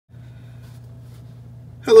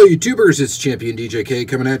Hello YouTubers, it's Championdjk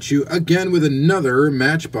coming at you again with another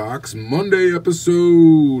Matchbox Monday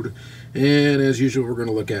episode. And as usual, we're going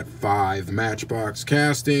to look at 5 Matchbox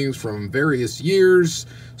castings from various years,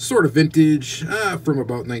 sort of vintage, from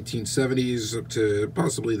about 1970s up to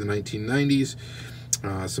possibly the 1990s,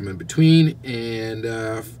 some in between. And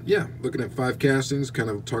yeah, looking at 5 castings,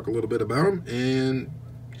 kind of talk a little bit about them and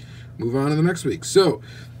move on to the next week. So,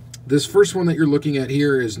 this first one that you're looking at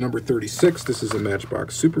here is number 36. This is a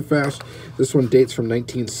Matchbox Superfast. This one dates from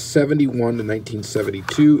 1971 to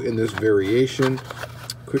 1972 in this variation.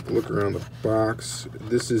 Quick look around the box.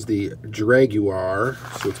 This is the Draguar,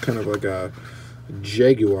 so it's kind of like a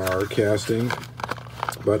Jaguar casting,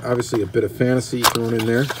 but obviously a bit of fantasy thrown in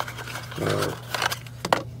there.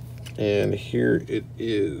 And here it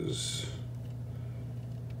is.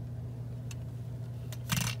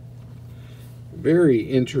 Very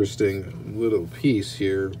interesting little piece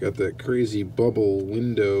here. Got that crazy bubble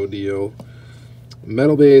window deal.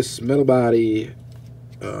 Metal base, metal body,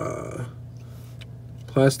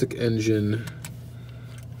 plastic engine,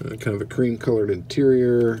 kind of a cream colored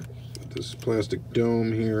interior. This plastic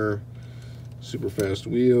dome here. Super fast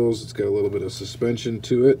wheels. It's got a little bit of suspension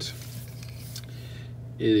to it.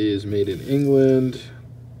 It is made in England.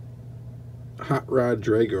 Hot Rod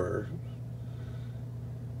Draguar.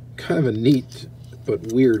 Kind of a neat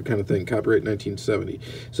but weird kind of thing. Copyright 1970.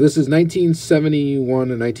 So this is 1971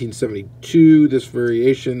 to 1972. This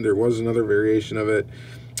variation, there was another variation of it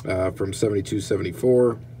from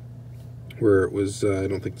 72-74 where it was, I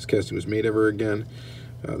don't think this casting was made ever again.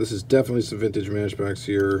 This is definitely some vintage Matchbox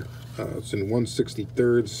here. It's in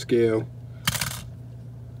 1/63rd scale.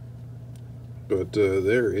 But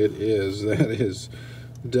there it is. That is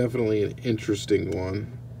definitely an interesting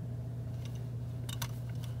one.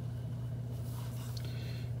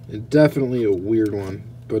 Definitely a weird one,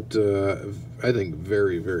 but I think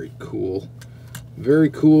very, very cool. Very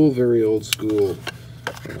cool, very old school.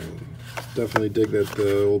 Definitely dig that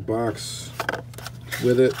old box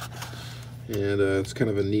with it, and it's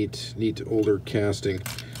kind of a neat older casting.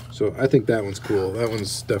 So I think that one's cool. That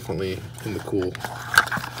one's definitely in the cool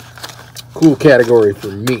category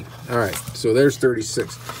for me. All right, so there's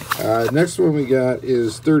 36. Next one we got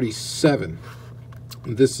is 37.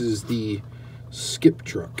 This is the skip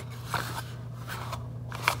truck.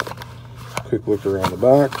 Quick look around the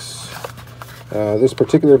box. This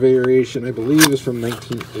particular variation, I believe, is from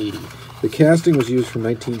 1980. The casting was used from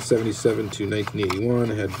 1977 to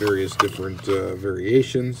 1981. It had various different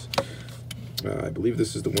variations. I believe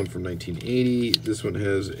this is the one from 1980. This one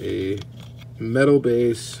has a metal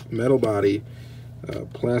base, metal body,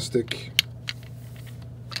 plastic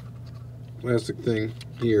thing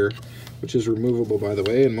here, which is removable, by the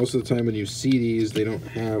way, and most of the time when you see these, they don't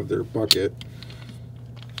have their bucket.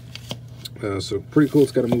 So pretty cool.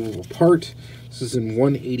 It's got a movable part. This is in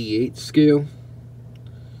 1/88 scale.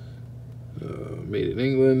 Made in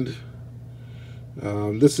England.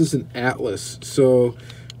 This is an Atlas. So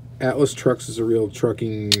Atlas Trucks is a real truck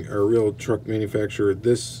manufacturer.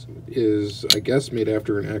 This is, I guess, made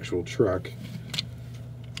after an actual truck.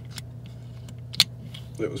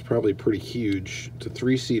 That was probably pretty huge. It's a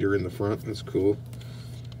 3-seater in the front. That's cool.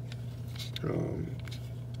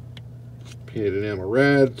 Painted enamel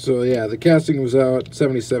red. So yeah, the casting was out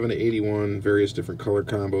 77 to 81. Various different color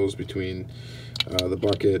combos between the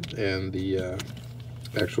bucket and the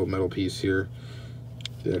actual metal piece here.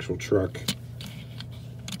 The actual truck.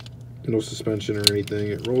 No suspension or anything.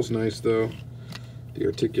 It rolls nice though. The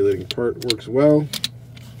articulating part works well.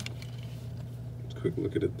 Quick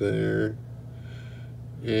look at it there.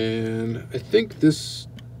 And I think this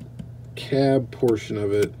cab portion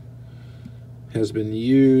of it has been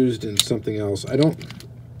used in something else. I don't,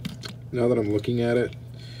 now that I'm looking at it,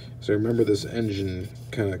 so I remember this engine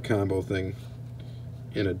kind of combo thing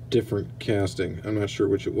in a different casting. I'm not sure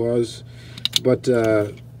which it was, but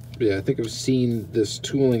yeah, I think I've seen this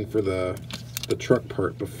tooling for the truck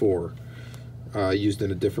part before, used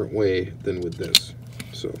in a different way than with this.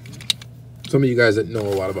 So some of you guys that know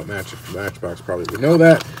a lot about Matchbox probably would know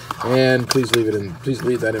that, and please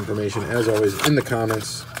leave that information as always in the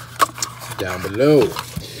comments down below.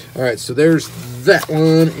 All right, so there's that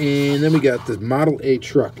one, and then we got the Model A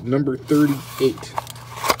truck, number 38.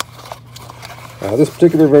 This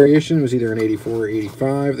particular variation was either an 84 or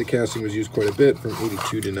 85. The casting was used quite a bit from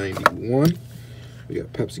 82 to 91. We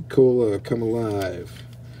got Pepsi Cola, Come Alive.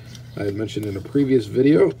 I had mentioned in a previous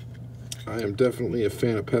video, I am definitely a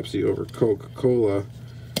fan of Pepsi over Coca-Cola.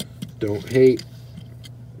 Don't hate,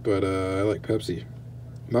 but I like Pepsi.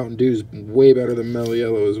 Mountain Dew's way better than Mellow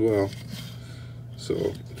Yellow as well.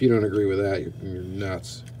 So if you don't agree with that, you're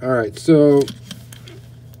nuts. All right, so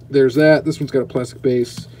there's that. This one's got a plastic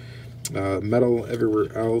base, metal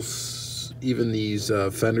everywhere else. Even these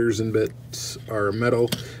fenders and bits are metal.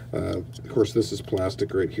 Of course, this is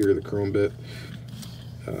plastic right here, the chrome bit.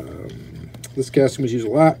 This casting was used a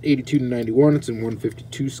lot, 82 to 91. It's in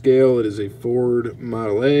 152 scale. It is a Ford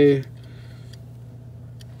Model A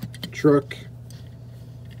truck.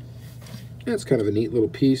 Yeah, it's kind of a neat little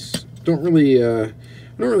piece. I don't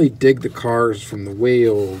really dig the cars from the way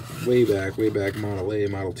back Model A,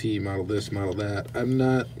 Model T, Model this, Model that. I'm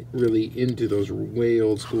not really into those way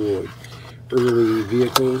old school, early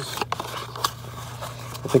vehicles.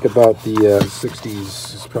 I think about the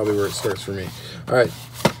 60s is probably where it starts for me. All right,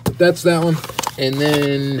 that's that one. And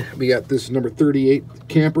then we got this number 38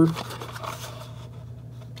 camper.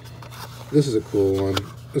 This is a cool one.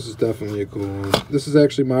 This is definitely a cool one. This is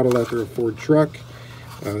actually modeled after a Ford truck.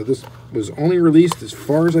 This was only released, as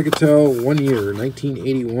far as I could tell, 1 year,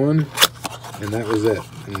 1981, and that was it.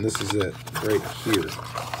 And this is it, right here.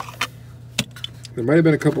 There might have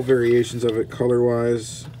been a couple variations of it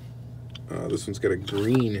color-wise. This one's got a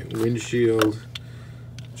green windshield,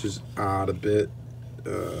 which is odd a bit.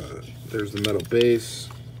 There's the metal base,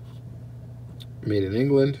 made in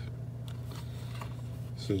England.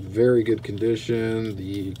 It's in very good condition.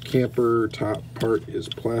 The camper top part is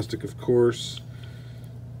plastic, of course.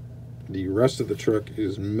 The rest of the truck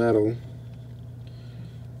is metal.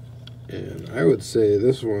 And I would say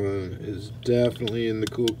this one is definitely in the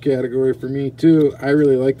cool category for me too. I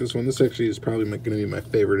really like this one. This actually is probably going to be my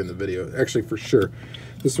favorite in the video. Actually, for sure,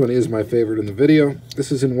 this one is my favorite in the video.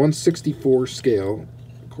 This is in 1/64 scale,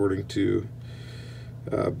 according to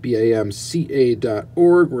bamca.org,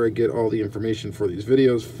 where I get all the information for these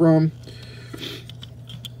videos from.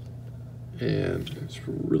 And it's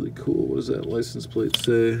really cool. What does that license plate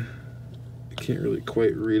say? I can't really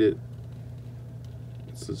quite read it.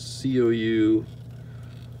 It says COU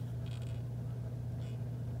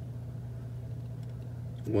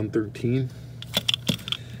 113.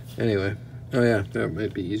 Anyway, oh yeah, that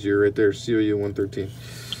might be easier right there. COU 113.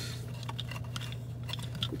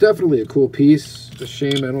 Definitely a cool piece. It's a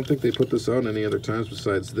shame I don't think they put this out any other times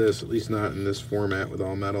besides this, at least not in this format with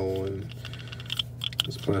all metal and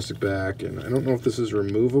this plastic back. And I don't know if this is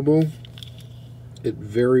removable. It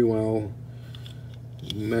very well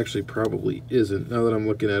actually probably isn't. Now that I'm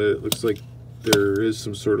looking at it, it looks like there is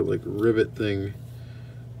some sort of like rivet thing.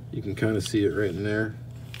 You can kind of see it right in there.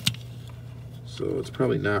 So it's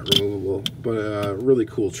probably not removable, but a really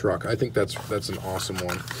cool truck. I think that's an awesome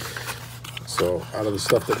one. So out of the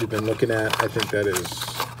stuff that we've been looking at, I think that is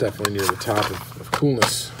definitely near the top of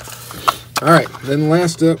coolness. All right, then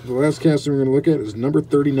last up, the last casting we're going to look at is number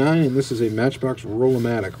 39, and this is a Matchbox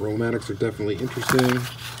Roll-O-Matic. Roll-O-Matics are definitely interesting.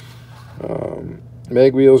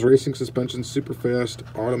 Mag wheels, racing suspension, super fast,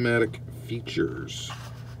 automatic features.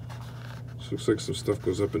 So looks like some stuff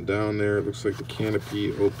goes up and down there. It looks like the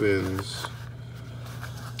canopy opens.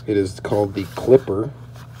 It is called the Clipper.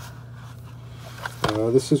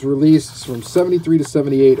 This is released from 73 to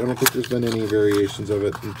 78. I don't think there's been any variations of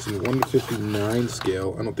it. It's in 1/59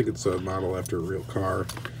 scale. I don't think it's a model after a real car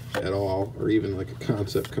at all, or even like a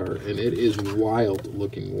concept car. And it is wild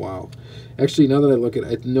looking. Wow. Actually, now that I look at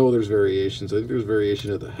it, I know there's variations. I think there's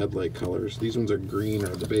variation of the headlight colors. These ones are green,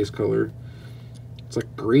 or the base color. It's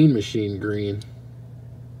like green machine green.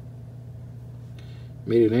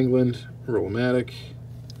 Made in England, Roll-O-Matic.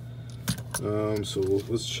 So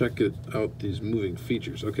let's check it out, these moving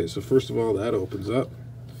features. Okay, so first of all, that opens up.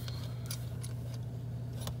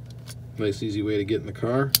 Nice easy way to get in the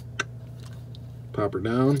car. Pop her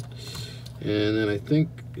down. And then I think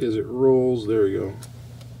as it rolls, there we go.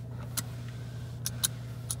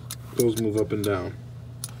 Those move up and down.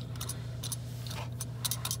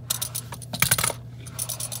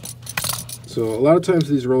 So a lot of times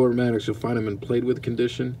these Roll-O-Matics, you'll find them in played with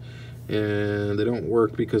condition, and they don't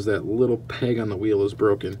work because that little peg on the wheel is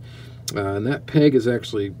broken. And that peg is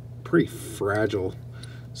actually pretty fragile.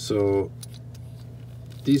 So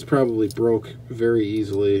these probably broke very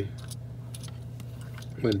easily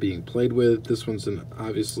when being played with. This one's in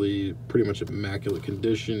obviously pretty much immaculate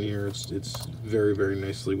condition here. It's very, very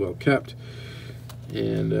nicely well kept.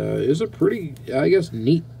 And it's a pretty, I guess,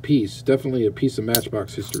 neat piece. Definitely a piece of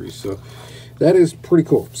Matchbox history. So that is pretty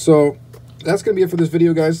cool. So that's going to be it for this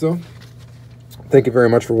video, guys, though. Thank you very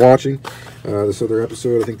much for watching this other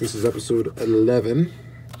episode. I think this is episode 11.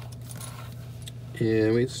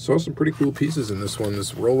 And we saw some pretty cool pieces in this one.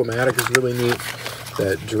 This Roll-O-Matic is really neat.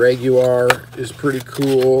 That Draguar is pretty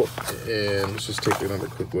cool. And let's just take another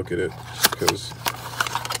quick look at it, just because,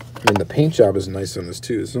 I mean, the paint job is nice on this,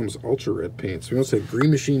 too. It's almost ultra red paint. So we want to say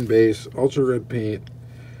green machine base, ultra red paint.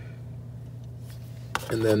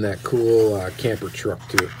 and then that cool camper truck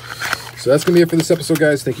too. So that's going to be it for this episode,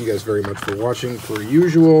 guys. Thank you guys very much for watching. Per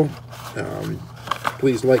usual,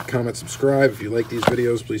 please like, comment, subscribe. If you like these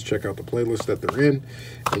videos, please check out the playlist that they're in,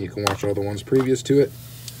 and you can watch all the ones previous to it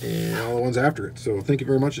and all the ones after it. So thank you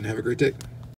very much, and have a great day.